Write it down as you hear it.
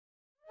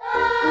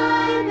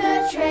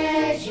the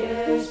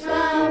treasures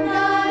from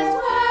God's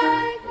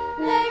word,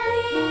 the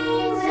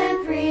kings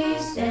and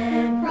priests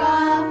and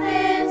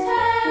prophets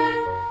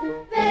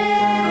heard,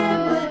 there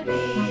would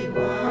be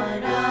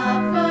one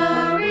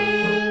offering,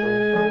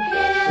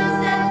 his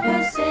death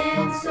for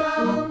sin,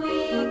 so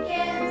we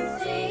can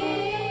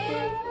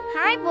sing.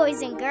 Hi,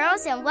 boys and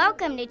girls, and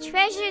welcome to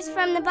Treasures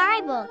from the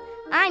Bible.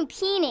 I'm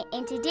Peanut,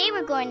 and today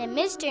we're going to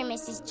Mr. and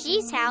Mrs.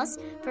 G's house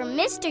for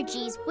Mr.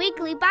 G's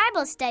weekly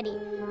Bible study.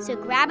 So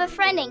grab a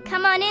friend and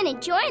come on in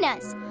and join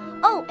us.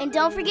 Oh, and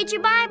don't forget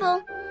your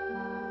Bible.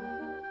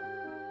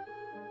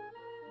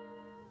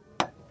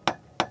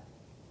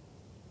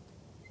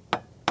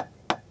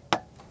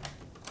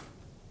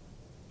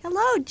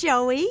 Hello,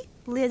 Joey,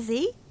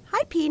 Lizzy.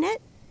 Hi,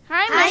 Peanut.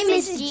 Hi,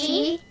 Mrs.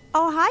 G.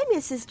 Oh, hi,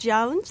 Mrs.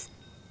 Jones.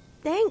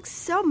 Thanks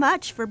so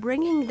much for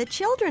bringing the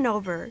children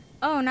over.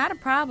 Oh, not a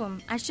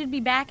problem. I should be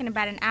back in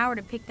about an hour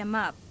to pick them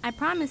up. I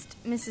promised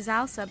Mrs.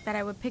 Alsop that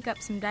I would pick up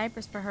some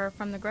diapers for her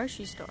from the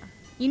grocery store.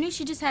 You knew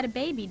she just had a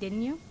baby,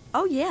 didn't you?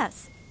 Oh,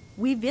 yes.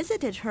 We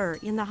visited her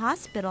in the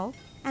hospital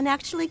and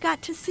actually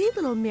got to see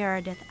little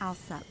Meredith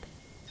Alsop.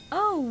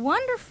 Oh,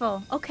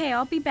 wonderful. Okay,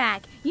 I'll be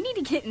back. You need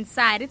to get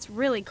inside. It's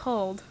really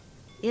cold.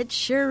 It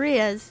sure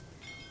is.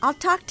 I'll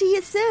talk to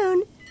you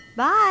soon.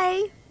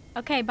 Bye.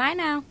 Okay, bye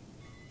now.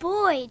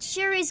 Boy, it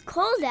sure is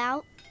cold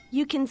out.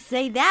 You can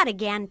say that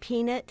again,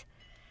 Peanut.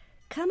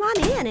 Come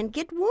on in and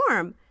get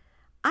warm.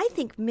 I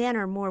think men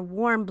are more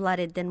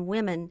warm-blooded than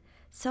women,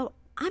 so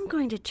I'm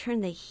going to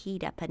turn the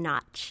heat up a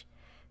notch.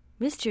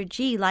 Mr.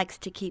 G likes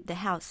to keep the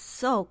house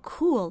so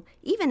cool,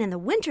 even in the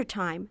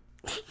wintertime.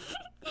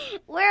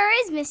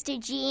 Where is Mr.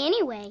 G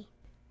anyway?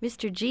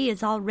 Mr. G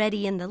is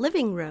already in the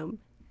living room.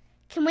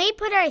 Can we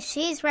put our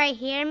shoes right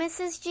here,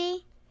 Mrs.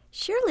 G?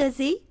 Sure,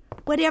 Lizzy.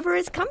 Whatever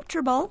is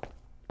comfortable.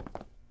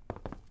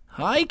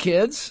 Hi,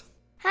 kids.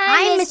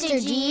 Hi,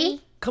 Mr.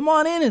 G. Come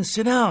on in and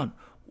sit down.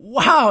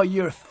 Wow,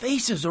 your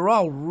faces are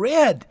all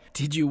red.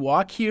 Did you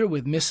walk here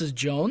with Mrs.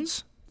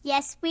 Jones?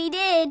 Yes, we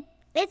did.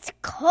 It's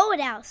cold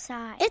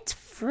outside. It's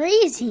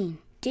freezing.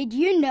 Did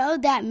you know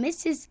that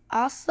Mrs.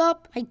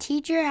 Alsop, my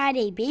teacher, had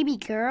a baby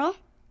girl?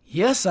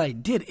 Yes, I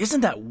did.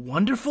 Isn't that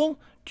wonderful?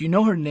 Do you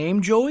know her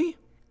name, Joey?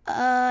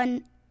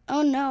 Oh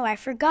no, I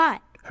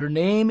forgot. Her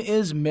name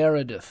is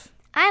Meredith.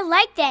 I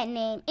like that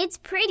name. It's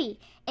pretty.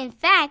 In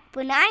fact,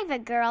 when I have a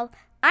girl,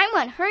 I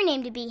want her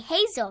name to be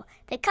Hazel,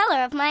 the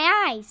color of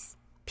my eyes.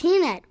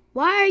 Peanut,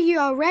 why are you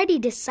already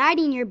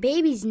deciding your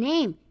baby's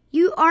name?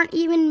 You aren't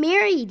even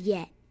married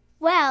yet.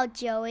 Well,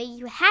 Joey,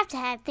 you have to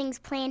have things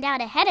planned out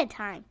ahead of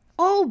time.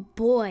 Oh,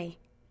 boy.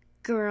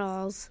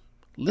 Girls.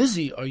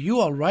 Lizzy, are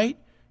you all right?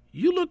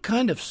 You look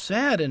kind of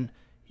sad, and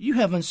you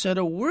haven't said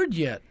a word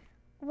yet.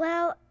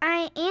 Well,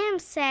 I am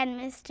sad,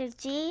 Mr.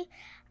 G.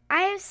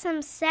 I have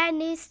some sad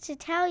news to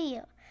tell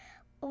you.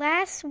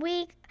 Last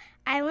week,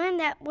 I learned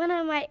that one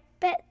of my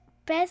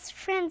best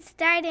friends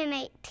died in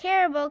a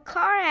terrible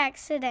car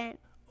accident.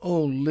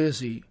 Oh,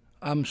 Lizzy,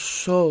 I'm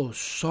so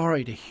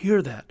sorry to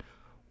hear that.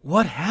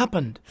 What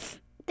happened?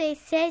 They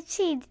said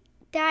she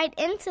died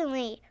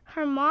instantly.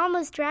 Her mom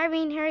was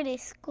driving her to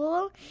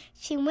school.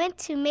 She went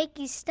to make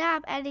a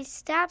stop at a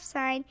stop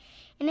sign,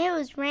 and it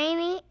was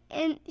raining,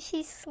 and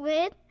she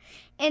slid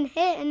and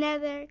hit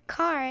another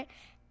car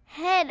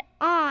head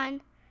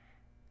on.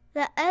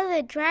 The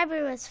other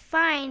driver was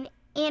fine,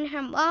 and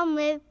her mom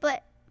lived,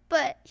 but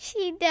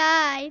she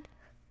died.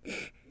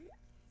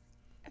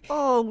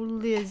 Oh,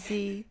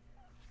 Lizzy,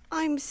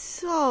 I'm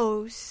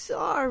so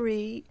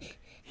sorry.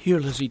 Here,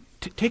 Lizzy,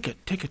 take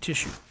a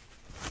tissue.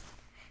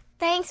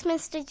 Thanks,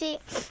 Mr. G.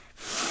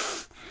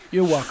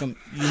 You're welcome.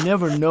 You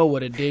never know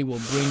what a day will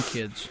bring,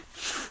 kids.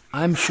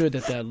 I'm sure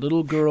that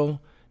little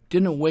girl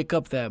didn't wake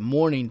up that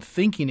morning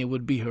thinking it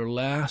would be her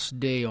last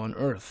day on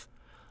earth.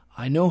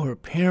 I know her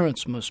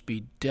parents must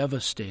be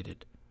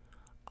devastated.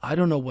 I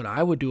don't know what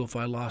I would do if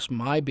I lost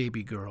my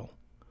baby girl.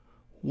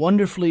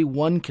 Wonderfully,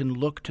 one can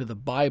look to the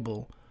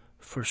Bible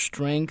for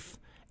strength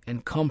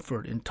and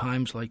comfort in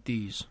times like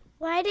these.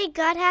 Why did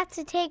God have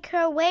to take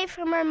her away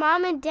from her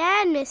mom and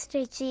dad,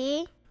 Mr.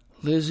 G?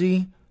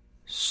 Lizzy,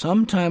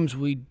 sometimes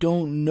we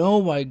don't know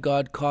why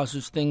God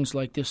causes things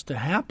like this to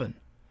happen.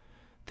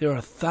 There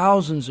are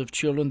thousands of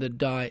children that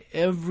die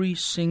every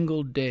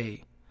single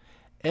day.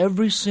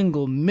 Every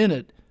single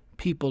minute,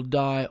 people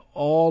die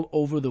all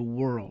over the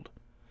world.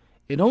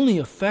 It only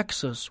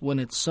affects us when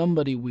it's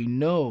somebody we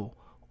know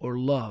or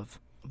love.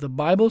 The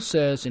Bible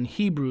says in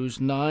Hebrews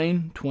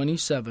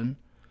 9:27,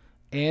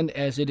 "And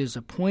as it is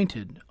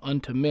appointed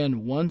unto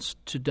men once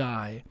to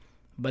die,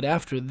 but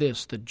after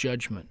this the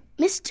judgment."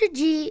 Mr.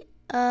 G,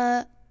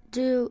 what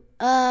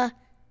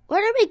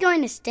are we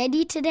going to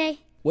study today?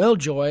 Well,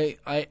 Joy,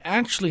 I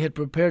actually had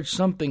prepared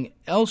something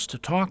else to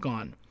talk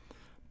on.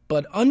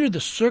 But under the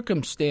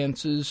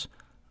circumstances,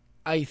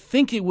 I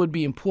think it would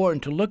be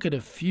important to look at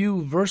a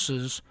few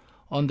verses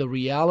on the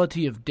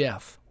reality of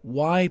death,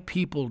 why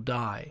people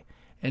die,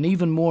 and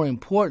even more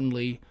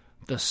importantly,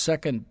 the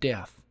second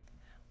death.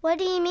 What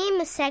do you mean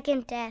the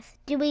second death?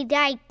 Do we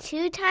die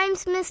 2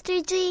 times,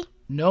 Mr. G?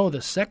 No,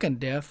 the second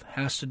death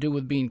has to do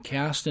with being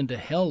cast into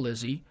hell,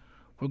 Lizzy.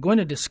 We're going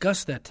to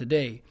discuss that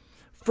today.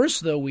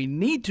 First, though, we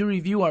need to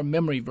review our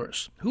memory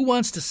verse. Who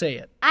wants to say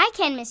it? I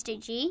can, Mr.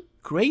 G.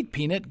 Great,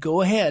 Peanut.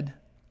 Go ahead.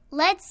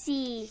 Let's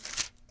see.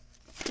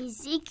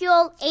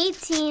 Ezekiel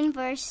 18,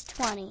 verse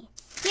 20.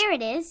 Here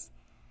it is.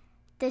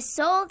 The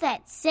soul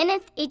that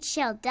sinneth, it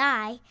shall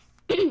die.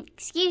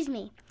 Excuse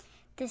me.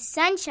 The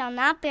son shall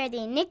not bear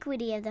the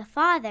iniquity of the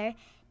father,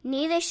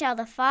 neither shall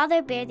the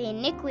father bear the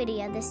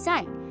iniquity of the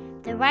son.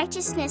 The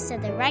righteousness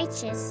of the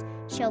righteous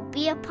shall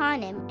be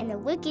upon him, and the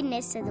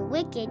wickedness of the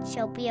wicked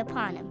shall be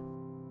upon him.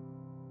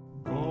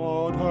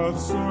 God hath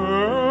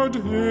said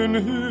in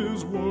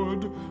his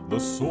word, the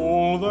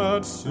soul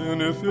that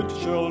sinneth it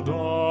shall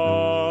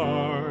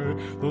die.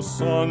 The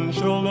son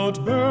shall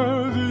not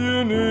bear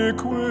the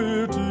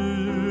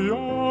iniquity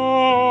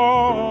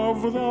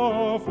of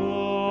the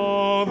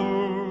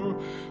father,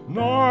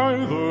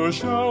 neither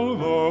shall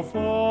the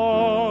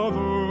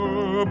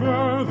father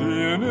bear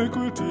the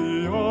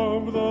iniquity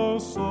of the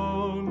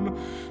son,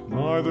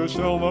 neither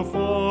shall the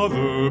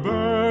father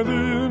bear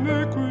the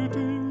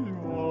iniquity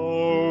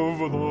of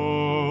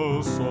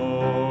the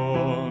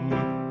Son.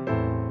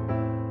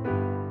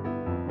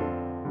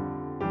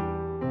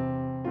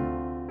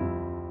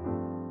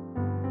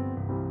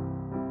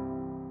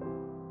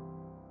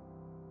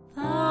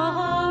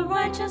 The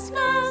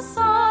righteousness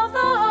of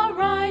the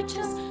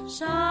righteous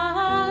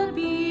shall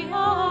be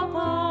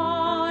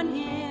upon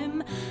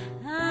him,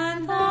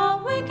 and the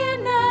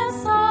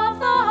wickedness of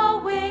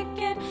the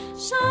wicked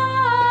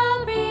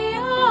shall be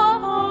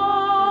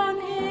upon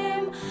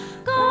him.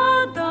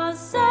 God thus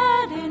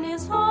said in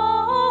his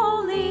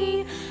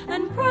holy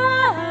and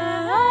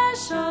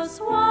precious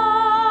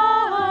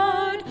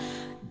word.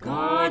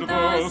 God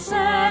thus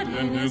said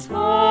in his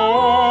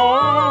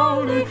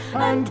holy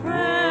and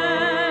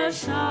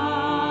precious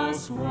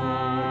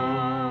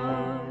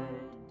word.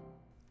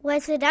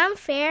 Was it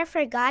unfair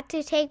for God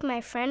to take my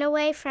friend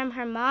away from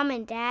her mom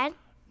and dad?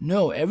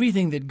 No,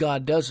 everything that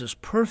God does is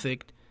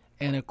perfect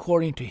and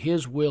according to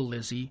his will,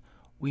 Lizzy.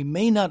 We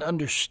may not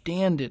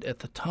understand it at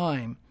the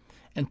time,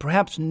 and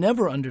perhaps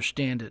never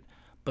understand it,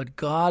 but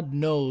God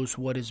knows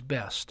what is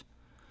best.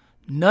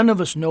 None of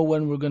us know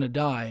when we're going to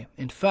die.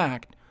 In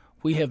fact,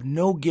 we have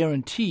no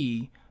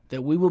guarantee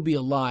that we will be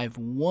alive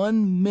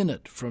 1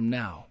 minute from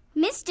now.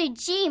 Mr.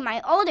 G,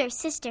 my older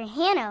sister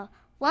Hannah,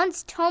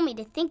 once told me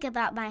to think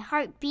about my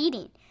heart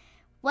beating.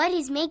 What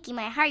is making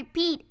my heart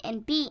beat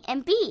and beat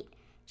and beat?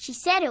 She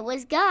said it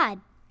was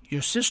God.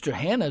 Your sister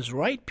Hannah's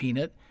right,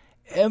 Peanut.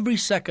 Every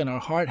second our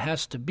heart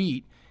has to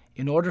beat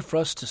in order for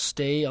us to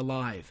stay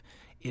alive.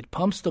 It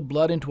pumps the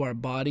blood into our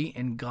body,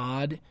 and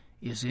God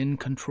is in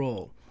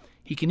control.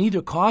 He can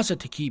either cause it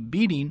to keep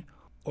beating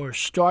or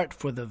start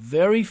for the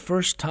very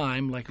first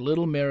time like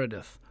little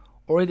Meredith,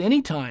 or at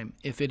any time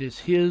if it is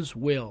his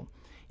will.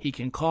 He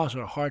can cause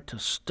our heart to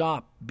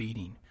stop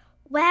beating.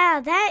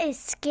 Wow, that is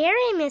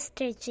scary,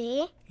 Mr.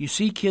 G. You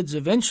see, kids,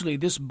 eventually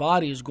this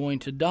body is going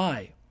to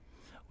die.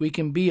 We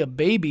can be a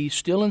baby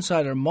still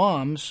inside our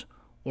moms,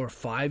 or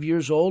 5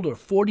 years old, or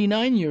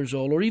 49 years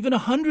old, or even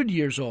 100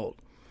 years old.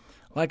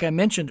 Like I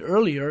mentioned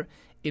earlier,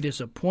 it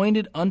is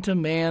appointed unto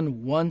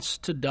man once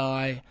to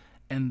die,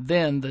 and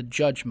then the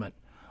judgment.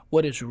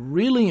 What is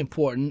really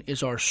important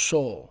is our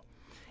soul.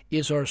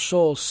 Is our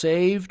soul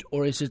saved,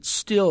 or is it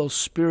still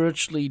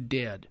spiritually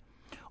dead?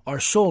 Our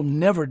soul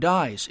never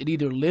dies. It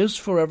either lives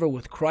forever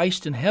with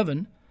Christ in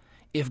heaven,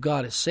 if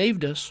God has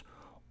saved us,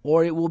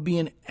 or it will be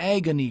in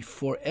agony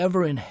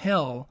forever in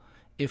hell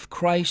if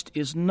Christ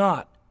is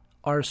not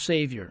our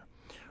Savior.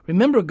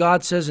 Remember,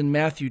 God says in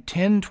Matthew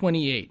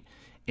 10:28,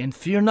 "And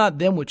fear not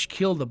them which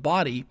kill the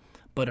body,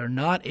 but are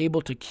not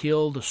able to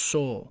kill the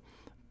soul,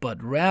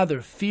 but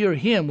rather fear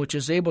him which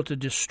is able to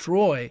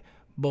destroy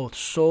both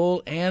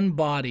soul and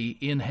body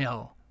in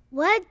hell."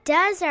 What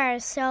does our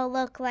soul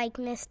look like,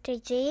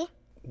 Mr. G?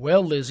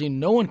 Well, Lizzy,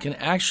 no one can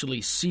actually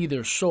see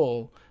their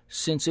soul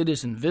since it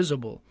is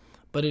invisible,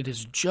 but it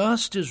is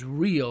just as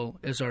real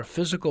as our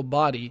physical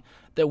body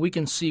that we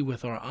can see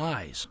with our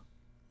eyes.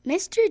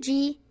 Mr.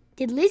 G,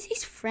 did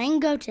Lizzie's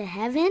friend go to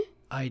heaven?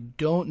 I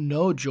don't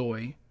know,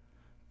 Joy,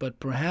 but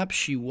perhaps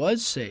she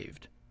was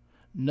saved.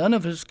 None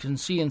of us can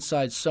see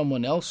inside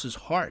someone else's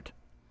heart.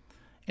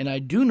 And I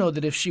do know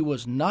that if she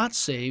was not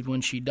saved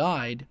when she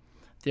died,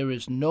 there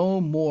is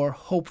no more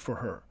hope for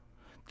her.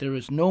 There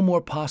is no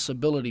more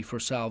possibility for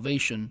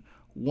salvation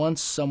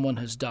once someone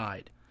has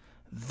died.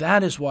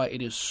 That is why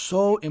it is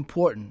so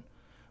important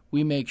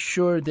we make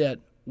sure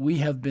that we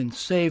have been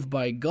saved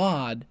by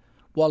God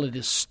while it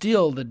is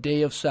still the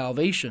day of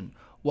salvation,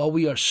 while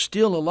we are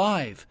still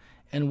alive,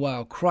 and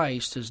while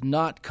Christ has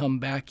not come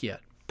back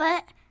yet.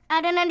 But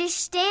I don't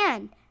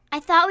understand.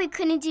 I thought we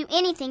couldn't do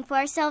anything for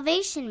our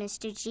salvation,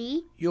 Mr.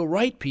 G. You're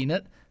right,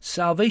 Peanut.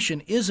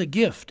 Salvation is a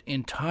gift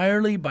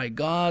entirely by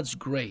God's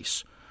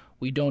grace.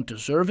 We don't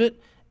deserve it,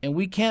 and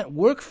we can't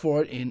work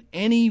for it in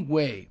any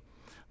way.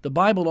 The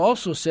Bible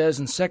also says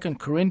in 2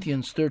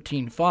 Corinthians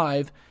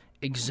 13:5,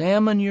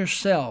 "Examine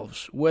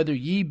yourselves, whether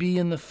ye be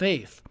in the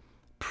faith.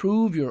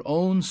 Prove your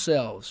own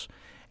selves.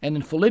 And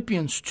in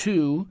Philippians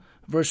 2,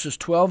 verses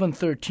 12 and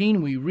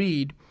 13, we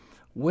read,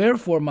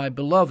 "Wherefore, my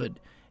beloved,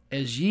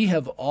 as ye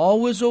have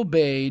always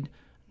obeyed,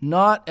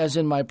 not as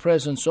in my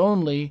presence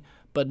only,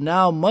 but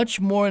now much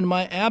more in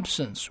my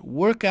absence,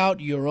 work out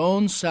your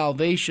own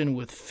salvation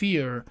with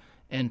fear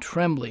and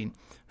trembling.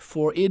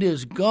 For it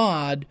is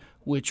God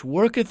which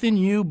worketh in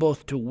you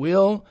both to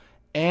will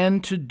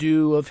and to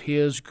do of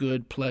his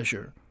good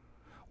pleasure."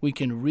 We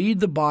can read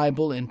the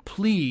Bible and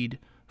plead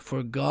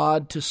for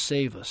God to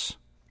save us.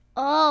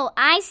 Oh,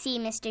 I see,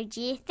 Mr.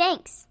 G.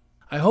 Thanks.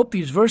 I hope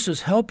these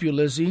verses help you,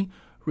 Lizzy.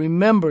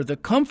 Remember, the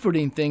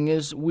comforting thing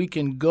is we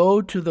can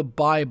go to the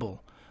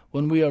Bible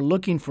when we are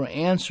looking for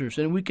answers,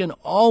 and we can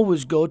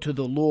always go to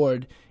the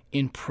Lord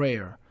in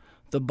prayer.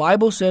 The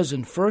Bible says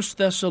in 1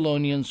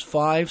 Thessalonians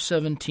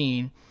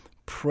 5:17,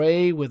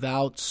 "Pray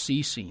without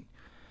ceasing."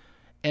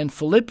 And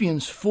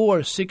Philippians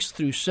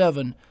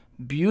 4:6-7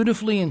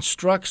 beautifully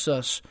instructs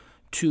us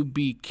to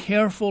be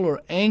careful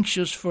or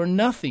anxious for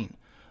nothing,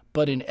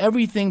 but in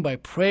everything by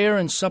prayer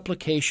and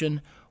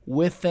supplication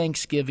with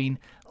thanksgiving,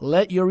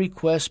 let your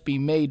requests be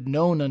made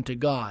known unto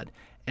God,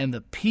 and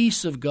the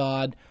peace of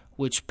God,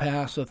 which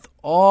passeth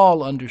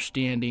all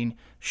understanding,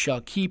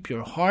 shall keep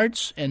your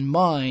hearts and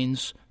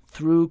minds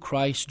through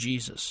Christ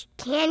Jesus.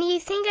 Can you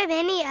think of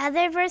any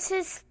other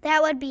verses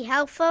that would be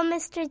helpful,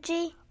 Mr.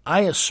 G?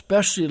 I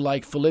especially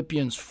like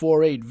Philippians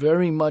 4:8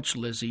 very much,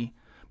 Lizzy,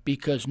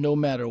 because no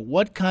matter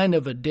what kind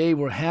of a day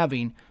we're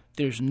having,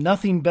 there's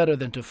nothing better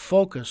than to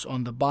focus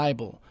on the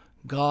Bible,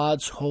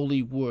 God's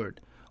holy word.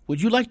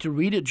 Would you like to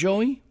read it,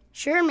 Joey?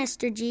 Sure,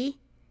 Mr. G.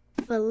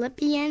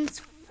 Philippians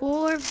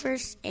 4,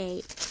 verse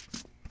 8.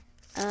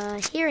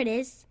 Here it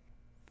is.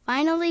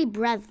 "Finally,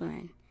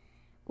 brethren,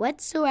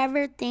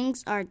 whatsoever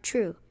things are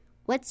true,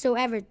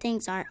 whatsoever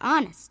things are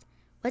honest,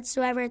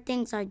 whatsoever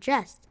things are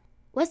just,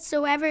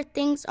 whatsoever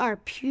things are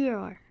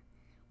pure,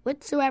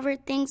 whatsoever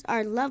things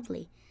are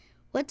lovely,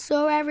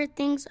 whatsoever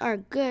things are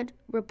good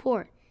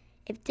report,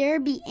 if there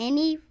be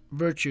any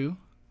virtue."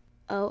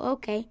 Oh,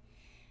 okay.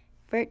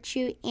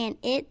 "Virtue, and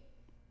if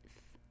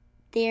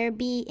there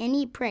be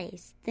any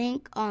praise,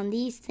 think on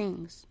these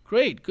things."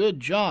 Great, good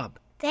job.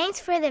 Thanks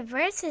for the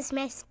verses,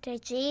 Mr.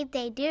 G.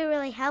 They do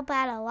really help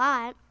out a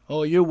lot.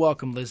 Oh, you're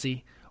welcome,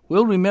 Lizzy.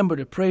 We'll remember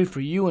to pray for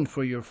you and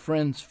for your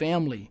friends'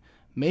 family.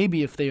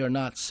 Maybe if they are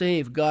not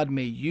saved, God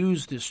may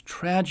use this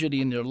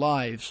tragedy in their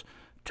lives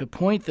to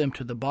point them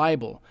to the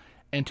Bible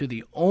and to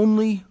the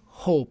only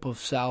hope of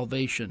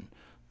salvation,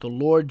 the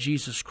Lord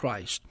Jesus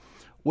Christ.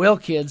 Well,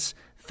 kids,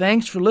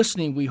 thanks for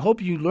listening. We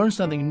hope you learned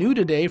something new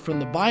today from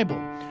the Bible.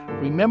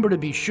 Remember to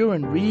be sure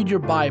and read your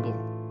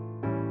Bible.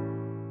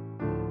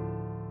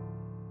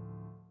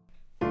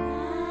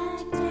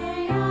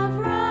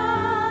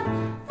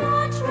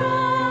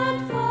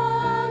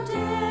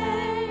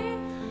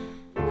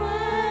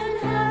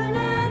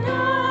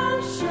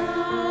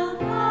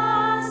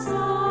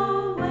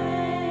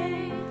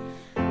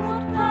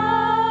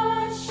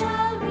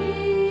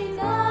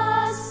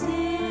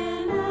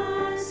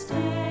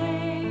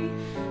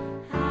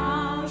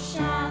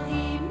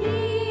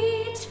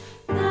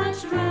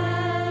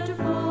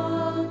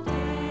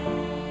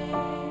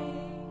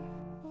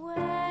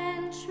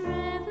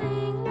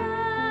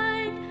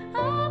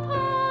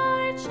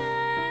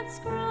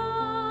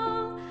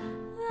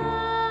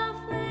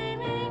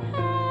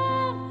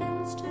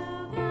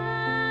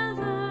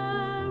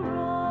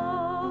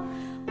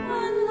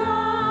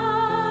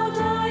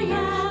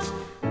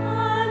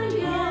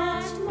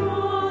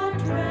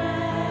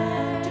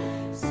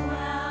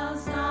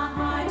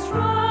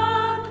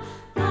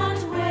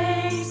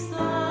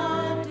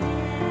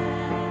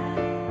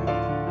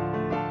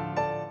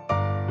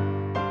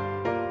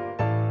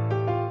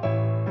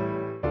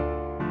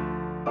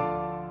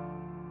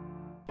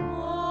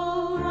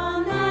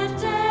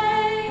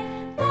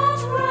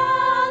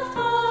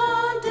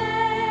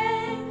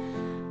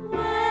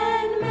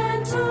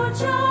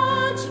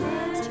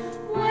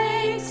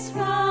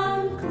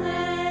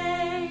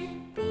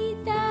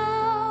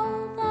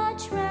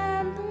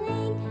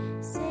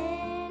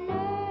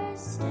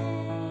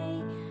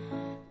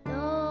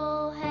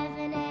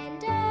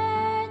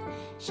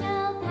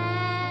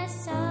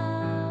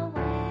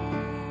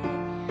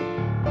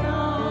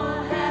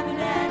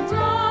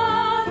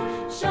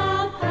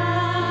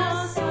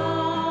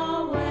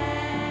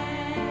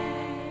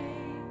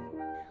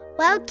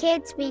 Well,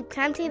 kids, we've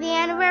come to the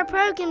end of our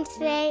program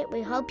today.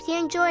 We hope you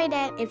enjoyed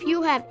it. If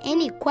you have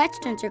any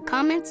questions or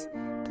comments,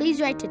 please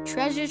write to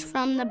Treasures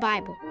from the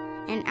Bible,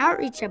 an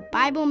outreach of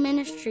Bible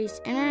Ministries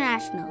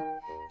International,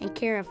 in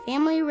care of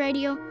Family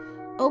Radio,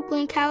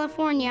 Oakland,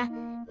 California,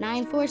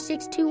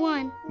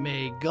 94621.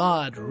 May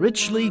God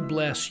richly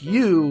bless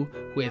you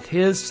with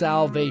His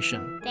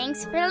salvation.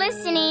 Thanks for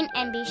listening,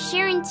 and be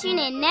sure and tune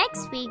in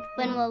next week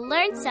when we'll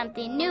learn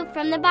something new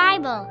from the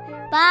Bible.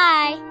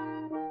 Bye!